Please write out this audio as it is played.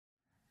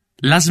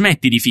La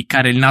smetti di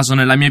ficcare il naso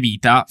nella mia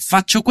vita?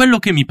 Faccio quello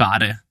che mi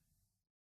pare.